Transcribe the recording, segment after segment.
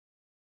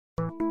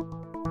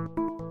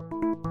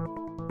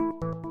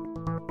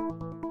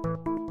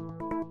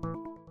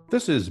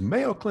This is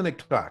Mayo Clinic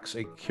Talks,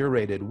 a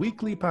curated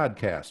weekly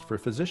podcast for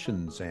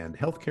physicians and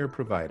healthcare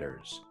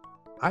providers.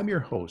 I'm your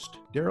host,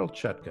 Daryl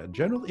Chutka,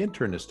 general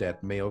internist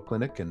at Mayo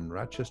Clinic in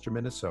Rochester,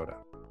 Minnesota.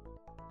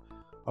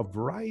 A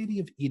variety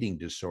of eating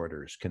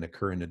disorders can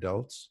occur in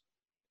adults.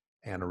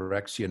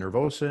 Anorexia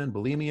nervosa and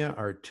bulimia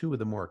are two of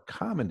the more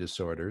common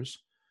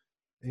disorders,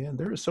 and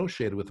they're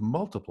associated with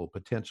multiple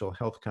potential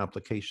health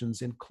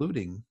complications,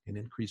 including an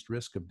increased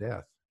risk of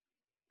death.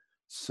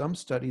 Some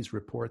studies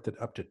report that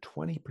up to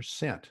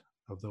 20%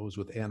 of those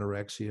with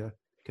anorexia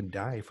can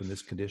die from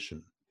this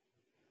condition.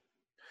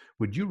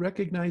 Would you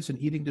recognize an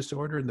eating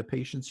disorder in the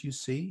patients you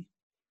see?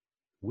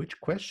 Which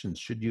questions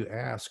should you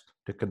ask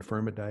to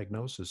confirm a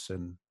diagnosis,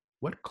 and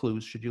what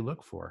clues should you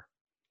look for?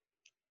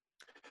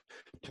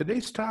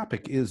 Today's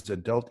topic is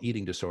adult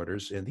eating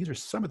disorders, and these are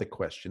some of the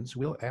questions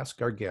we'll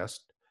ask our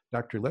guest,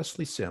 Dr.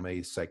 Leslie Sim,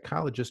 a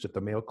psychologist at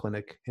the Mayo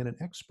Clinic and an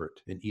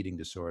expert in eating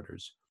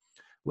disorders.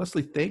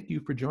 Leslie, thank you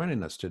for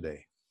joining us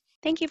today.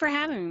 Thank you for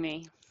having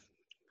me.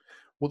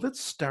 Well,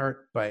 let's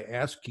start by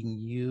asking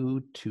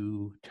you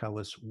to tell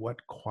us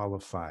what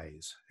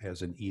qualifies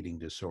as an eating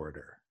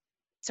disorder.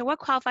 So what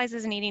qualifies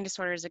as an eating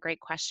disorder is a great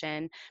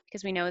question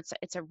because we know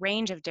it's a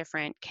range of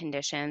different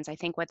conditions. I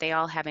think what they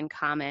all have in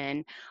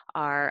common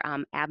are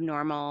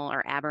abnormal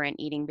or aberrant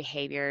eating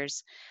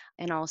behaviors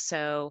and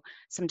also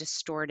some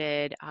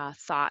distorted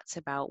thoughts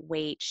about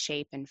weight,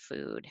 shape, and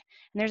food.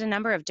 And there's a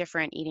number of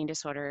different eating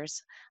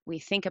disorders. We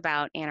think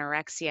about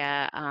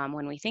anorexia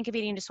when we think of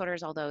eating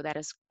disorders, although that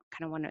is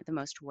kind of one of the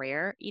most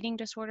rare eating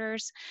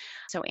disorders.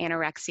 So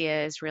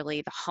anorexia is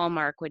really the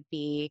hallmark would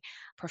be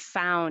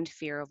profound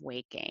fear of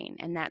weight gain.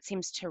 And that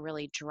seems to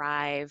really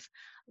drive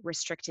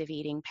restrictive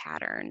eating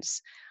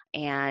patterns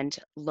and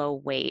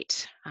low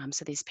weight.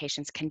 So these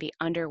patients can be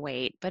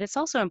underweight, but it's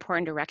also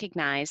important to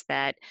recognize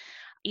that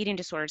eating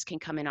disorders can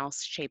come in all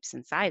shapes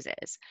and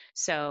sizes.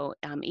 So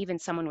even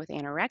someone with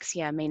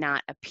anorexia may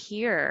not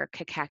appear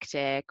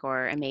cachectic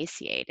or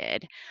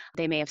emaciated.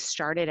 They may have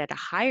started at a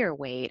higher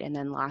weight and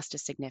then lost a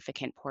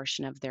significant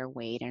portion of their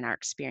weight and are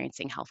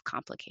experiencing health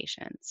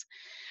complications.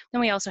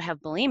 Then we also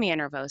have bulimia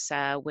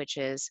nervosa, which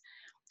is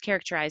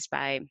characterized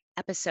by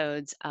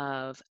episodes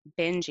of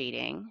binge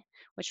eating,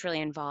 which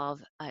really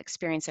involve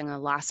experiencing a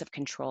loss of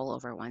control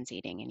over one's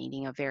eating and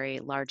eating a very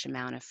large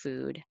amount of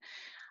food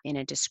in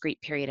a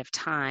discrete period of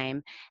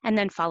time, and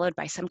then followed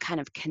by some kind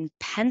of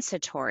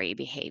compensatory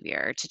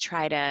behavior to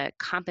try to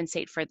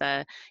compensate for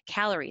the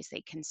calories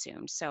they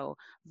consumed. So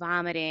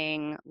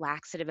vomiting,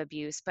 laxative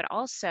abuse, but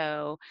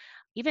also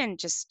even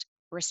just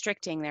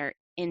restricting their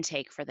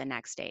intake for the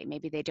next day.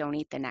 Maybe they don't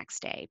eat the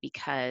next day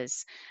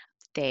because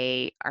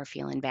they are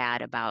feeling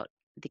bad about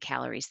the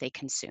calories they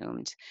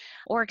consumed.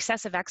 Or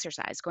excessive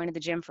exercise, going to the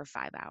gym for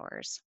 5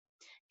 hours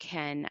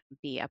can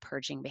be a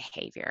purging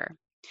behavior.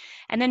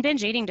 And then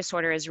binge eating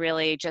disorder is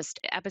really just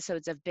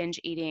episodes of binge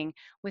eating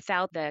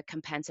without the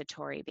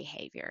compensatory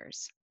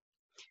behaviors.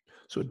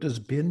 So does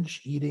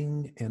binge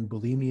eating and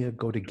bulimia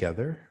go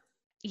together?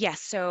 Yes,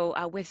 so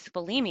with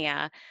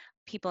bulimia,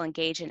 people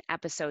engage in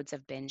episodes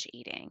of binge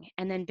eating.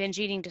 And then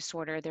binge eating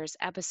disorder, there's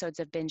episodes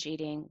of binge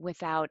eating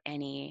without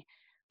any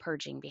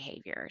purging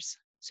behaviors.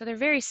 So they're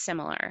very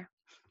similar.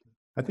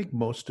 I think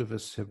most of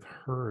us have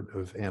heard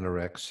of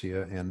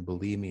anorexia and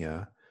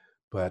bulimia,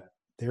 but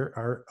there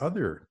are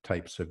other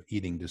types of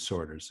eating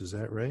disorders. Is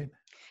that right?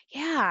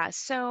 Yeah,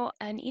 so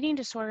an eating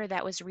disorder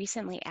that was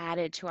recently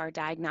added to our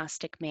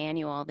diagnostic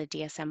manual, the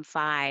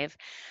DSM-5,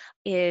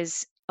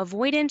 is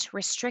avoidant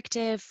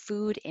restrictive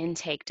food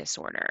intake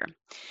disorder.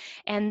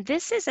 And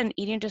this is an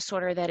eating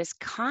disorder that is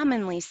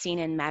commonly seen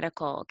in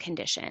medical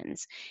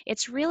conditions.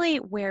 It's really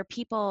where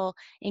people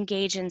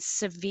engage in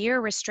severe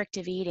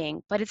restrictive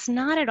eating, but it's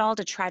not at all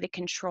to try to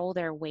control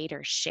their weight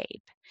or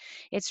shape.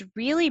 It's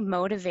really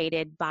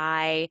motivated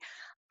by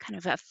kind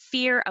of a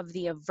fear of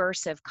the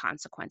aversive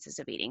consequences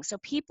of eating. So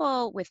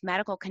people with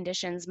medical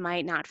conditions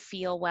might not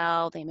feel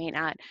well. They may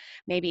not,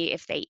 maybe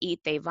if they eat,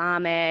 they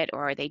vomit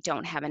or they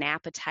don't have an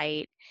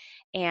appetite.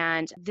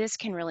 And this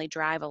can really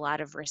drive a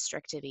lot of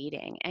restrictive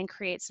eating and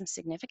create some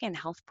significant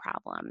health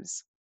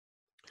problems.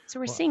 So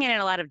we're Well, seeing it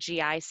in a lot of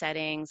GI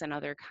settings and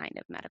other kind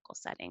of medical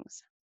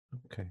settings.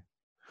 okay.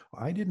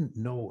 Well, I didn't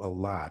know a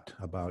lot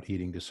about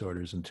eating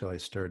disorders until I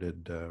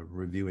started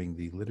reviewing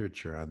the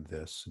literature on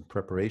this in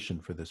preparation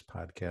for this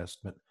podcast,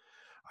 but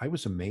I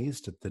was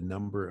amazed at the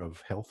number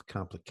of health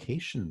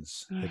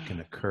complications that can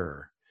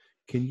occur.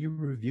 Can you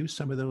review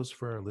some of those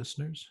for our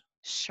listeners?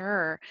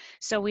 Sure.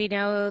 So we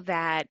know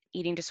that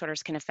eating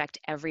disorders can affect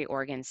every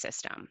organ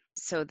system.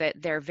 So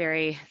that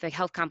the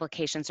health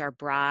complications are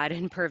broad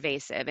and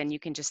pervasive. And you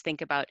can just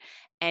think about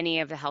any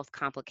of the health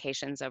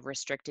complications of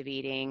restrictive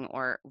eating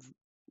or,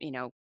 you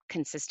know,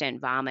 consistent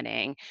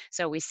vomiting.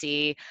 So we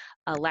see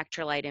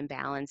electrolyte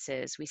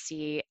imbalances, we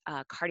see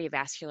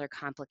cardiovascular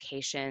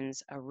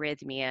complications,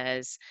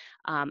 arrhythmias,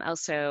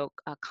 also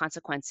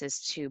consequences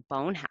to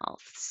bone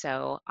health.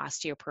 So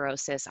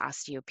osteoporosis,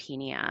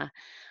 osteopenia,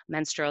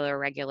 menstrual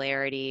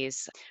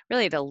irregularities,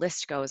 really the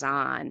list goes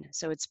on.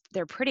 So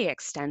they're pretty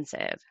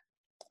extensive.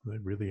 They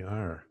really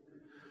are.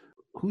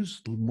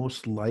 Who's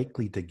most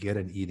likely to get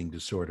an eating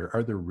disorder?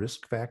 Are there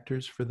risk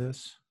factors for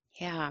this?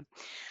 Yeah.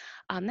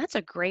 That's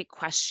a great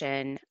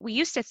question. We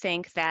used to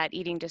think that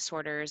eating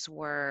disorders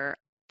were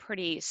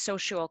pretty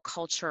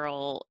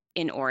socio-cultural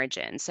in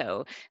origin.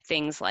 So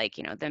things like,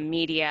 the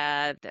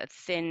media, the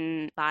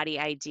thin body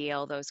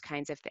ideal, those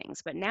kinds of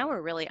things. But now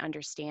we're really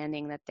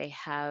understanding that they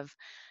have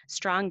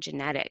strong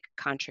genetic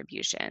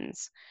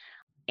contributions.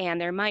 And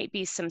there might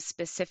be some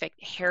specific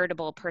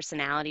heritable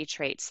personality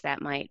traits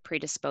that might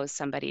predispose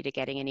somebody to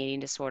getting an eating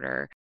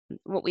disorder.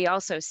 What we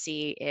also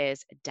see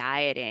is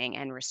dieting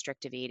and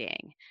restrictive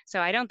eating. So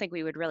I don't think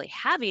we would really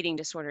have eating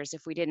disorders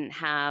if we didn't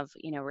have,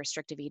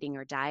 restrictive eating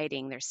or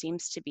dieting. There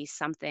seems to be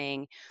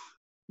something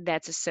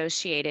that's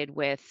associated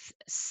with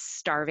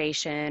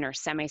starvation or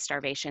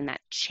semi-starvation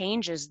that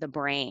changes the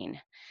brain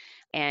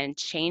and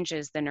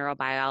changes the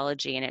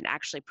neurobiology, and it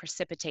actually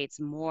precipitates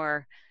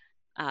more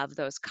of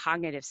those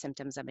cognitive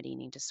symptoms of an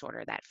eating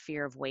disorder, that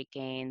fear of weight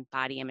gain,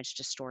 body image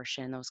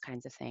distortion, those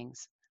kinds of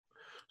things.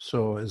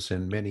 So, as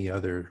in many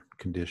other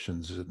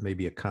conditions, it may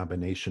be a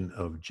combination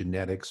of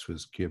genetics,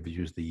 which gives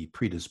you the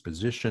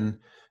predisposition,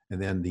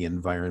 and then the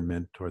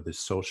environment or the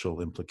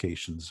social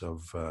implications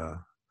of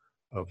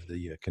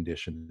the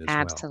condition as well.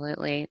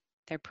 Absolutely.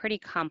 They're pretty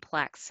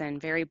complex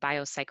and very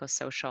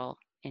biopsychosocial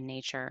in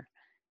nature.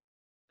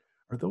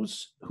 Are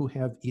those who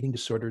have eating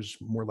disorders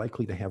more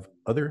likely to have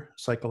other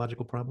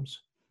psychological problems?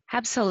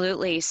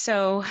 Absolutely.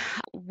 So,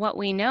 what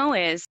we know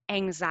is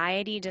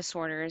anxiety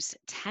disorders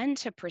tend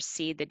to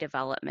precede the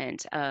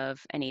development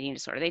of an eating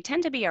disorder. They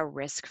tend to be a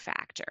risk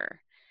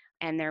factor.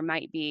 And there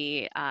might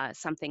be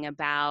something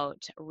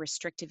about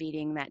restrictive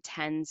eating that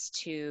tends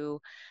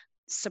to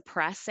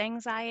suppress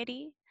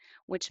anxiety,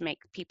 which make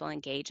people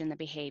engage in the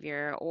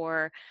behavior,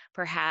 or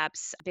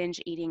perhaps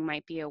binge eating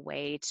might be a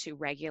way to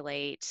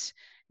regulate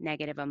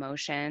negative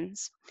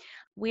emotions.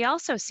 We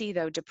also see,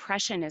 though,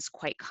 depression is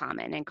quite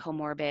common and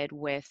comorbid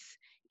with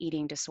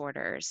eating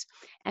disorders.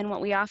 And what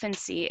we often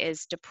see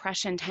is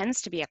depression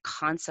tends to be a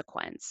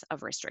consequence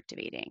of restrictive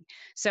eating.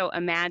 So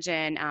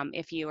imagine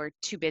if you are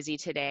too busy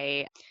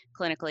today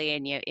clinically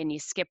and you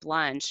skip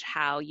lunch,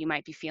 how you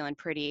might be feeling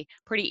pretty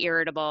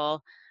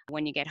irritable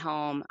when you get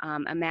home.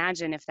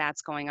 Imagine if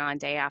that's going on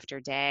day after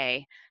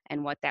day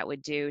and what that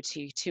would do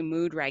to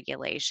mood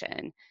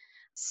regulation.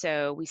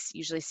 So we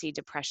usually see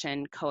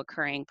depression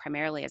co-occurring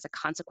primarily as a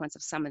consequence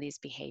of some of these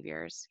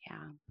behaviors,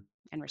 yeah,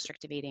 and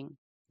restrictive eating.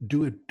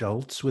 Do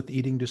adults with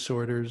eating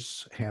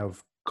disorders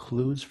have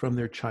clues from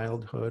their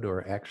childhood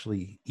or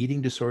actually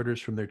eating disorders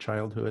from their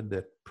childhood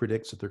that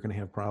predicts that they're going to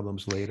have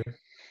problems later?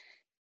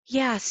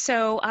 Yeah,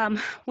 so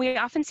we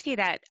often see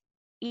that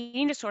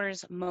eating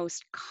disorders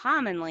most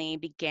commonly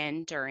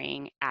begin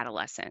during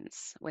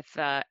adolescence, with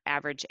the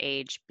average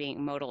age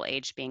being modal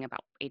age being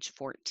about age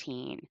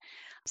 14.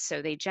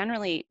 So they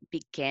generally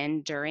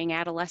begin during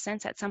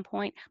adolescence at some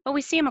point, but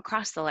we see them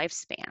across the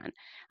lifespan.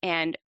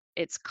 And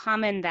it's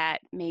common that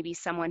maybe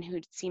someone who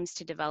seems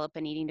to develop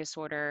an eating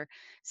disorder,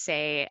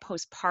 say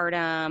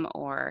postpartum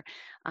or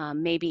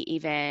maybe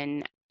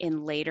even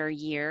in later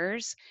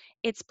years,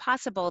 it's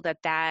possible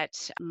that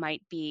that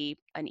might be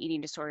an eating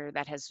disorder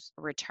that has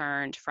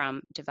returned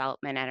from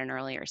development at an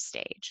earlier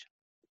stage.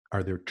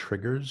 Are there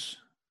triggers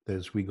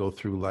as we go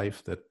through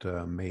life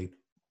that may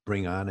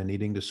bring on an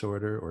eating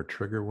disorder or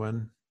trigger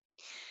one?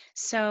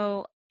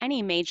 So,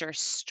 any major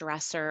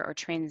stressor or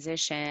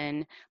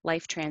transition,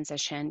 life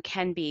transition,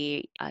 can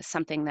be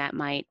something that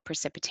might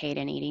precipitate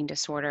an eating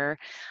disorder.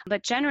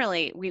 But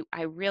generally,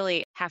 I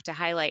really have to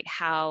highlight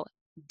how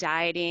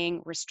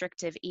dieting,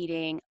 restrictive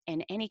eating,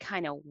 and any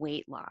kind of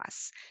weight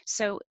loss.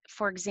 So,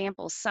 for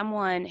example,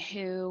 someone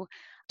who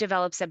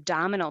develops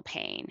abdominal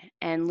pain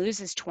and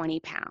loses 20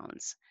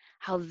 pounds,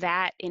 how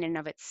that in and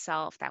of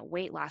itself, that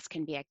weight loss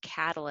can be a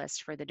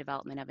catalyst for the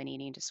development of an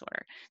eating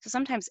disorder. So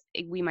sometimes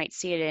we might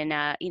see it in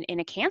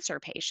a cancer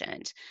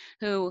patient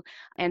who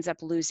ends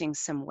up losing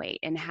some weight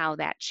and how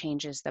that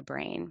changes the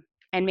brain.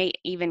 And may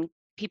even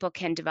people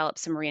can develop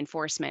some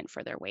reinforcement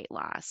for their weight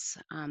loss.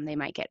 They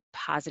might get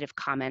positive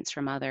comments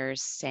from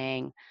others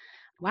saying,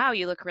 "Wow,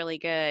 you look really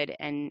good,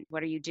 and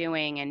what are you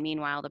doing?" And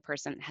meanwhile, the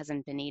person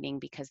hasn't been eating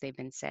because they've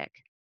been sick.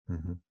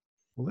 Mhm.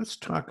 Well, let's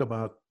talk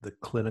about the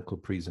clinical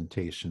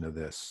presentation of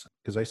this,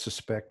 because I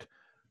suspect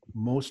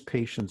most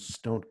patients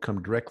don't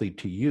come directly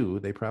to you.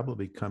 They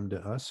probably come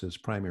to us as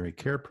primary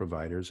care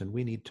providers, and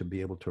we need to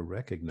be able to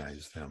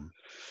recognize them.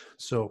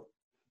 So,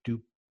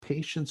 do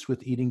patients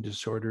with eating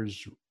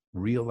disorders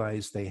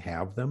realize they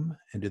have them,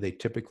 and do they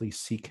typically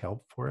seek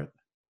help for it?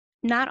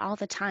 Not all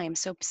the time.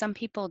 So some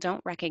people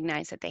don't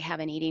recognize that they have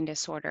an eating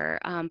disorder,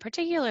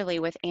 particularly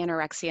with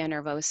anorexia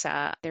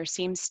nervosa. There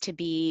seems to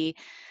be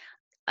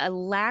a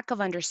lack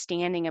of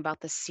understanding about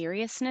the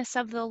seriousness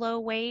of the low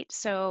weight.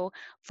 So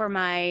for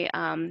my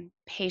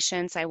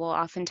patients, I will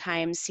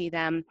oftentimes see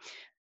them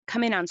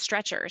come in on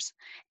stretchers,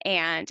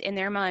 and in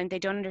their mind, they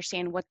don't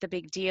understand what the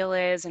big deal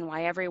is and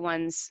why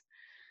everyone's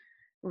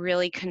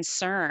really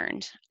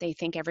concerned. They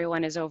think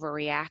everyone is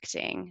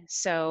overreacting.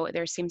 So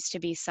there seems to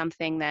be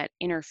something that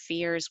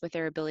interferes with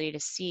their ability to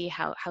see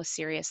how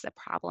serious the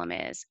problem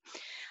is.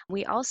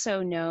 We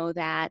also know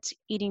that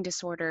eating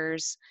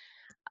disorders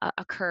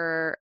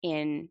occur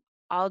in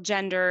all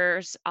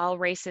genders, all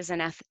races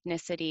and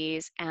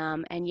ethnicities,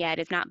 and yet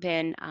it's not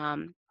been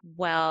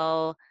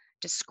well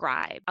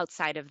described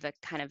outside of the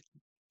kind of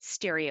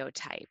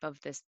stereotype of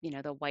this,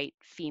 the white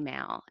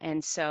female.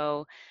 And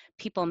so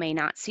people may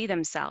not see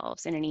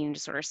themselves in an eating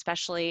disorder,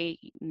 especially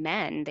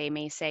men. They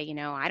may say,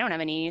 I don't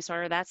have an eating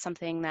disorder. That's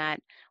something that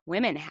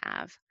women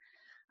have.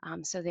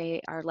 So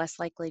they are less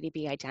likely to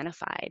be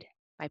identified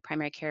by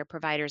primary care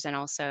providers and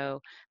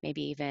also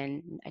maybe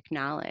even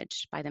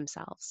acknowledged by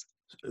themselves.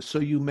 So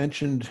you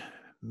mentioned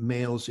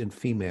males and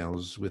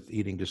females with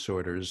eating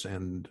disorders,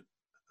 and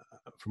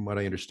from what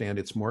I understand,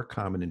 it's more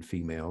common in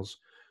females.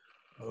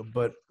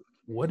 But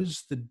what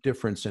is the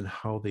difference in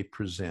how they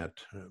present,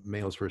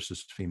 males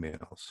versus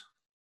females?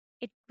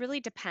 It really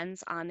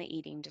depends on the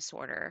eating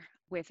disorder.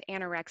 With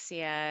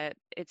anorexia,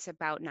 it's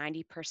about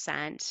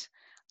 90%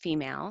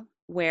 female,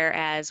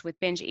 whereas with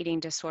binge eating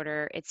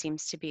disorder, it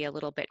seems to be a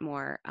little bit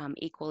more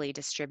equally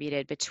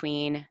distributed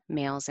between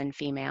males and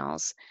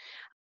females.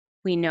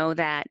 We know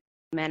that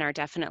men are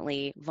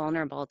definitely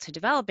vulnerable to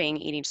developing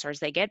eating disorders.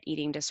 They get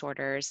eating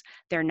disorders,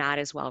 they're not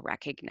as well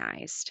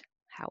recognized,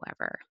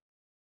 however,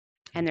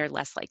 and they're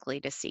less likely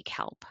to seek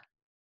help.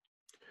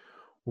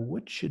 Well,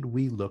 what should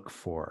we look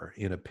for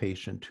in a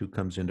patient who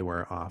comes into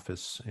our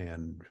office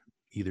and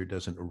either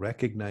doesn't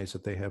recognize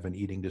that they have an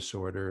eating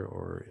disorder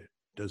or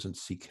doesn't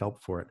seek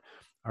help for it?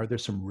 Are there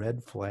some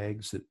red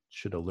flags that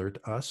should alert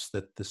us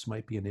that this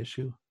might be an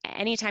issue?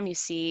 Anytime you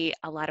see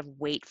a lot of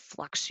weight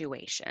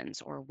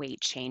fluctuations or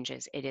weight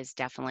changes, it is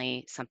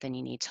definitely something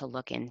you need to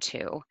look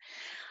into.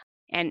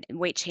 And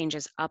weight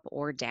changes up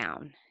or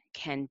down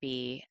can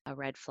be a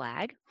red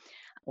flag,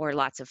 or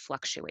lots of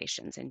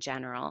fluctuations in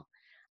general.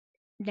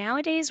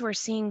 Nowadays, we're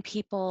seeing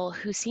people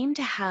who seem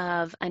to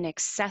have an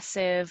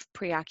excessive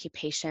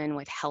preoccupation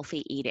with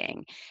healthy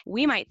eating.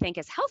 We might think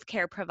as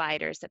healthcare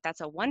providers that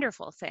that's a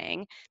wonderful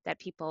thing, that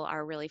people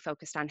are really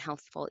focused on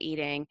healthful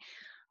eating,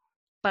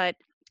 but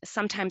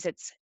sometimes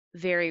it's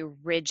very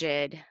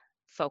rigid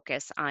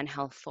focus on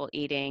healthful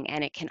eating,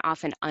 and it can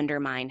often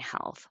undermine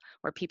health,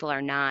 where people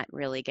are not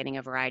really getting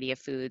a variety of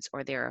foods,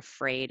 or they're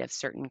afraid of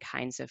certain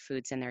kinds of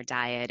foods in their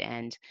diet,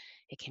 and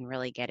it can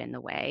really get in the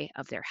way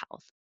of their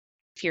health.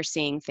 If you're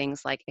seeing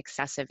things like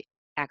excessive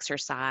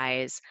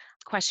exercise,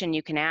 the question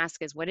you can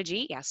ask is, what did you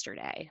eat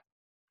yesterday?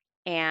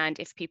 And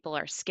if people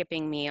are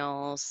skipping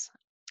meals,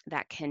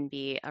 that can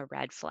be a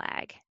red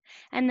flag.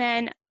 And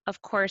then,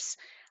 of course,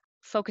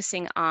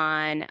 focusing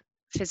on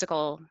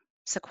physical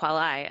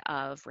sequelae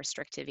of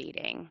restrictive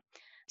eating,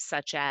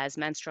 such as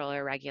menstrual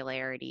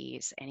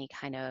irregularities, any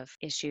kind of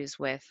issues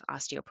with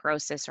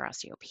osteoporosis or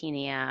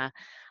osteopenia,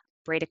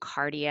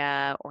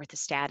 bradycardia,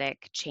 orthostatic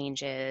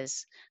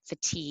changes,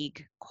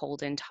 fatigue,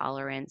 cold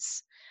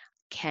intolerance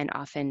can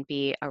often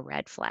be a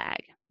red flag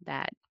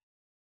that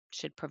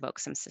should provoke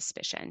some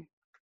suspicion.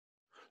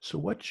 So,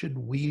 what should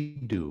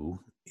we do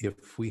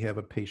if we have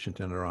a patient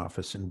in our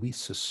office and we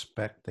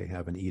suspect they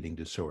have an eating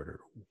disorder?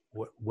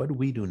 What do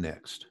we do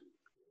next?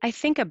 I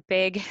think a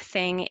big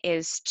thing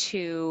is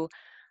to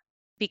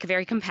be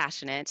very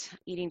compassionate.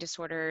 Eating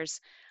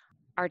disorders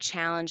are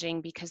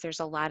challenging because there's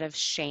a lot of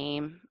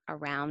shame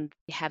around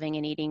having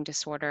an eating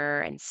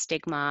disorder and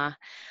stigma.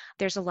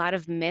 There's a lot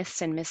of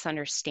myths and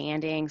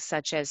misunderstandings,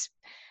 such as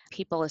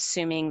people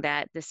assuming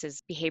that this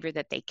is behavior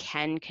that they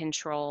can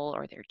control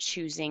or they're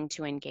choosing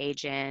to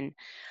engage in.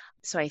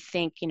 So I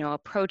think,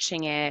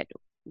 approaching it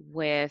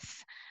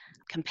with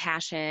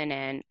compassion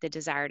and the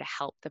desire to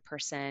help the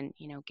person,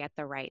 get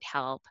the right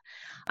help.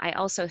 I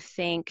also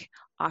think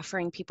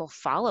offering people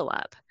follow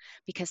up,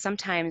 because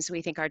sometimes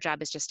we think our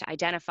job is just to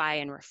identify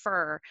and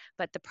refer,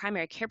 but the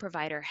primary care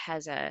provider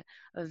has a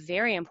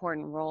very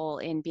important role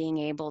in being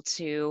able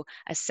to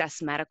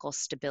assess medical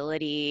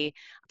stability,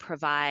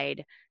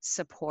 provide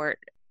support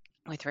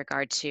with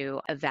regard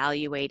to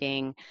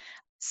evaluating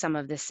some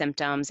of the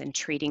symptoms and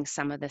treating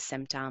some of the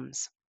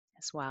symptoms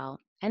as well.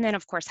 And then,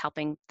 of course,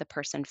 helping the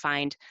person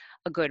find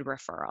a good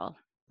referral.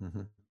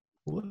 Mhm.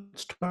 Well,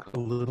 let's talk a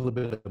little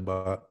bit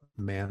about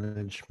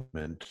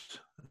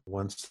management.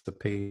 Once the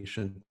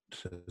patient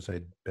has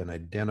been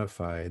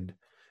identified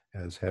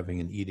as having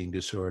an eating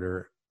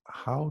disorder,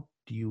 how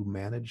do you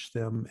manage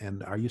them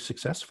and are you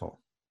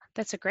successful?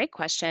 That's a great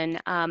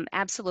question.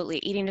 Absolutely.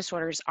 Eating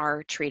disorders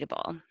are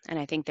treatable. And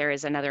I think there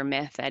is another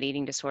myth that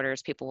eating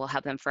disorders, people will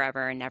have them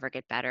forever and never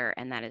get better.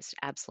 And that is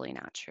absolutely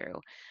not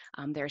true.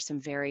 There are some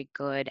very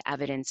good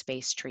evidence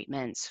based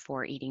treatments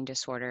for eating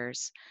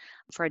disorders.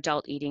 For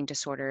adult eating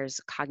disorders,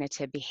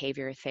 cognitive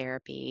behavior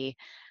therapy,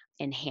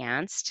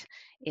 Enhanced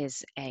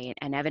is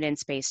an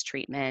evidence-based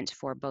treatment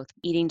for both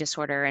eating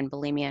disorder and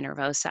bulimia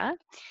nervosa.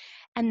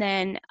 And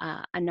then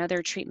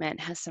another treatment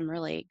has some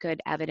really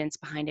good evidence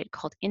behind it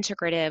called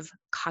integrative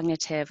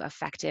cognitive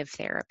affective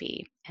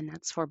therapy, and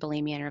that's for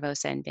bulimia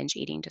nervosa and binge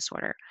eating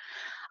disorder.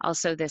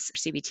 Also, this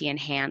CBT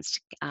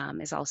enhanced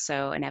is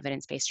also an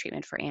evidence-based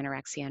treatment for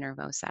anorexia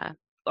nervosa.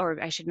 Or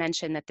I should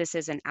mention that this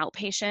is an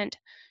outpatient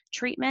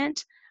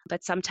treatment,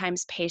 but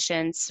sometimes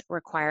patients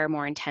require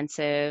more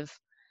intensive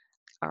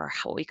or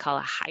what we call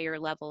a higher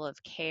level of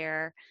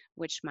care,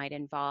 which might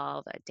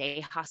involve a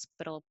day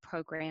hospital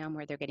program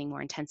where they're getting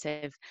more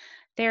intensive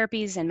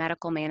therapies and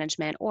medical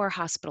management or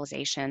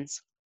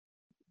hospitalizations.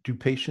 Do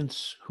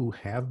patients who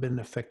have been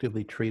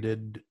effectively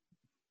treated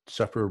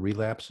suffer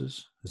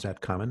relapses? Is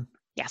that common?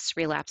 Yes,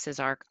 relapses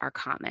are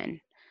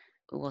common.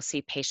 We'll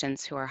see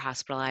patients who are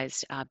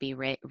hospitalized be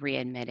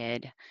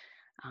readmitted,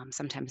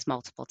 sometimes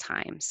multiple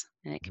times,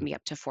 and it can be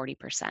up to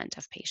 40%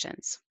 of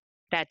patients.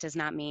 That does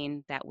not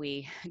mean that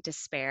we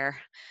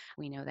despair.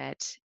 We know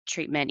that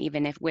treatment,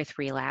 even if with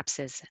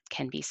relapses,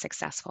 can be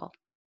successful.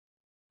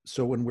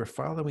 So when we're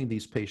following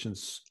these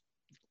patients,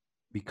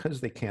 because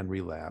they can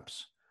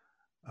relapse,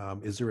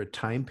 is there a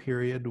time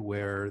period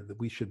where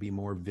we should be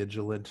more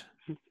vigilant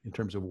in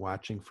terms of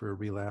watching for a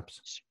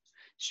relapse?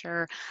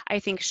 Sure. I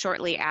think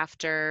shortly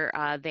after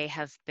they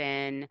have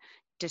been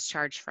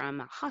discharged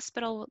from a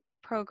hospital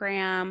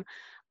program,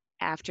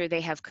 after they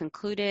have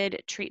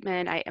concluded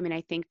treatment, I mean, I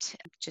think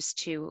just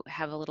to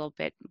have a little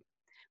bit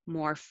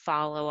more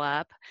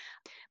follow-up.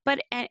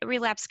 But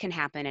relapse can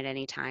happen at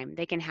any time.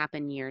 They can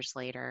happen years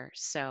later.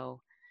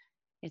 So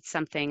it's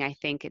something I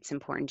think it's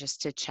important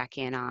just to check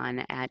in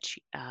on at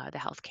the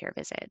healthcare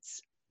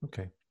visits.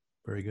 Okay,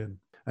 very good.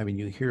 I mean,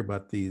 you hear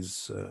about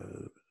these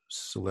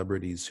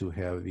celebrities who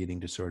have eating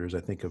disorders.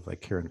 I think of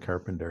like Karen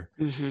Carpenter.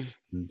 Mm-hmm.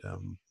 And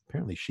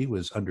apparently she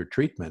was under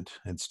treatment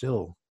and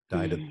still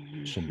died of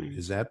depression. Mm-hmm.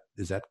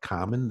 Is that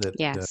common that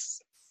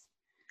Yes.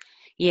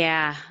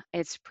 Yeah,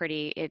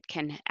 it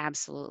can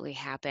absolutely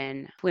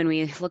happen. When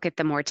we look at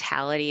the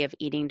mortality of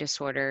eating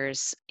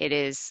disorders, it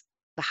is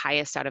the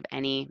highest out of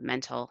any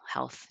mental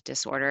health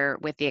disorder,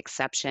 with the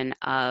exception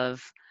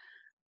of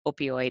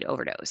opioid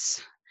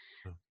overdose.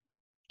 Oh.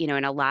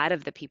 And a lot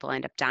of the people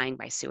end up dying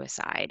by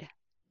suicide.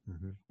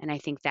 Mm-hmm. And I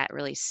think that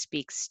really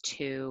speaks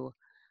to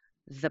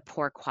the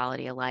poor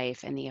quality of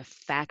life and the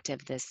effect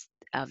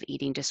of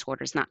eating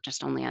disorders, not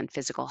just only on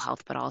physical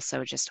health, but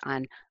also just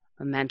on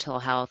mental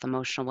health,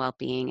 emotional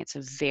well-being. It's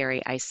a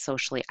very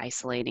socially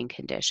isolating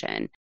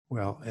condition.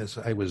 Well, as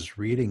I was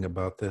reading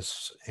about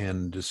this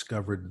and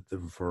discovered the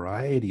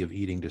variety of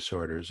eating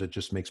disorders, it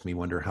just makes me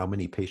wonder how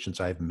many patients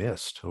I've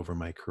missed over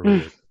my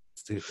career.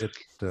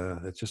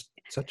 It's just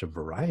such a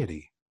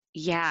variety.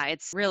 Yeah,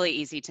 it's really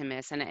easy to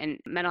miss, and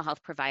mental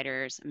health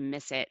providers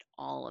miss it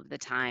all of the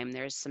time.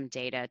 There's some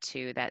data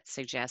too that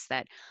suggests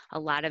that a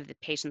lot of the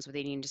patients with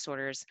eating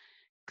disorders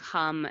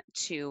come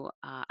to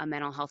a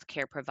mental health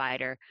care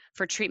provider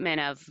for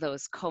treatment of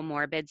those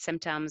comorbid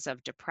symptoms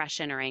of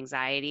depression or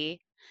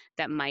anxiety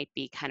that might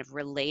be kind of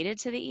related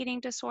to the eating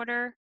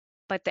disorder.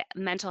 But the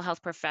mental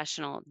health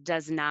professional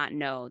does not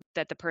know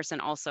that the person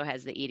also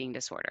has the eating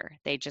disorder.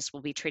 They just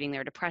will be treating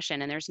their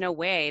depression, and there's no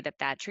way that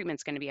that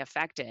treatment's going to be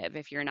effective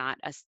if you're not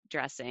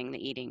addressing the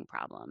eating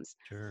problems.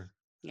 Sure.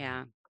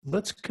 Yeah.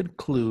 Let's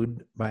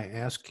conclude by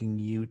asking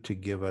you to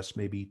give us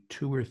maybe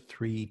 2 or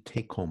 3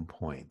 take-home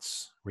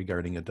points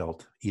regarding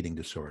adult eating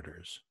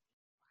disorders.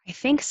 I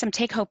think some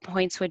take-home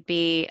points would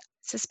be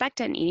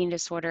suspect an eating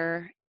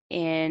disorder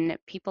in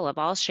people of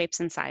all shapes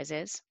and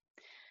sizes.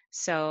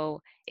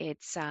 So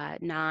it's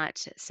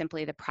not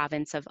simply the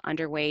province of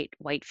underweight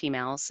white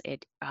females.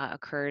 It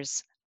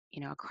occurs,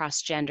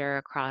 across gender,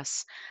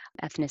 across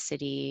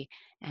ethnicity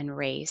and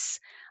race,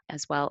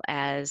 as well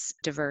as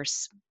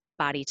diverse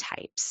body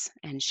types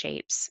and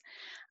shapes.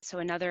 So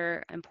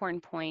another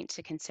important point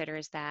to consider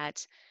is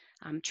that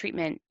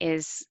treatment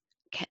is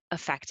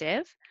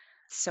effective.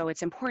 So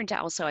it's important to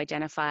also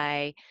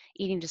identify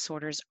eating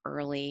disorders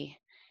early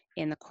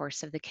in the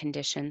course of the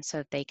condition so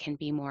that they can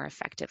be more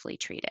effectively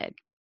treated.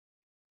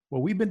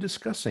 Well, we've been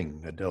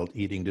discussing adult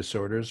eating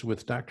disorders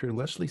with Dr.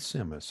 Leslie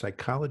Sim, a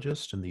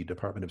psychologist in the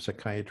Department of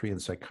Psychiatry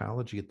and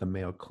Psychology at the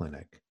Mayo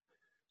Clinic.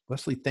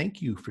 Leslie,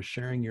 thank you for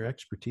sharing your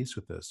expertise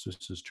with us.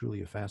 This is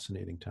truly a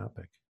fascinating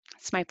topic.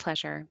 It's my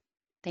pleasure.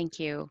 Thank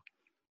you.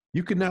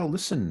 You can now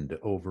listen to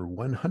over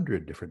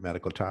 100 different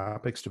medical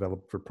topics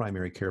developed for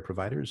primary care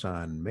providers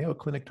on Mayo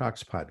Clinic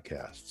Talks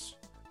podcasts.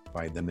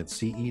 Find them at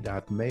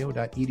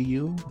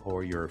ce.mayo.edu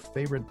or your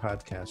favorite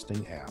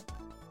podcasting app.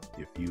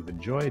 If you've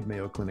enjoyed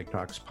Mayo Clinic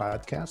Talks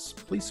podcasts,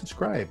 please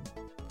subscribe.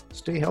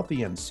 Stay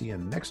healthy and see you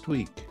next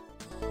week.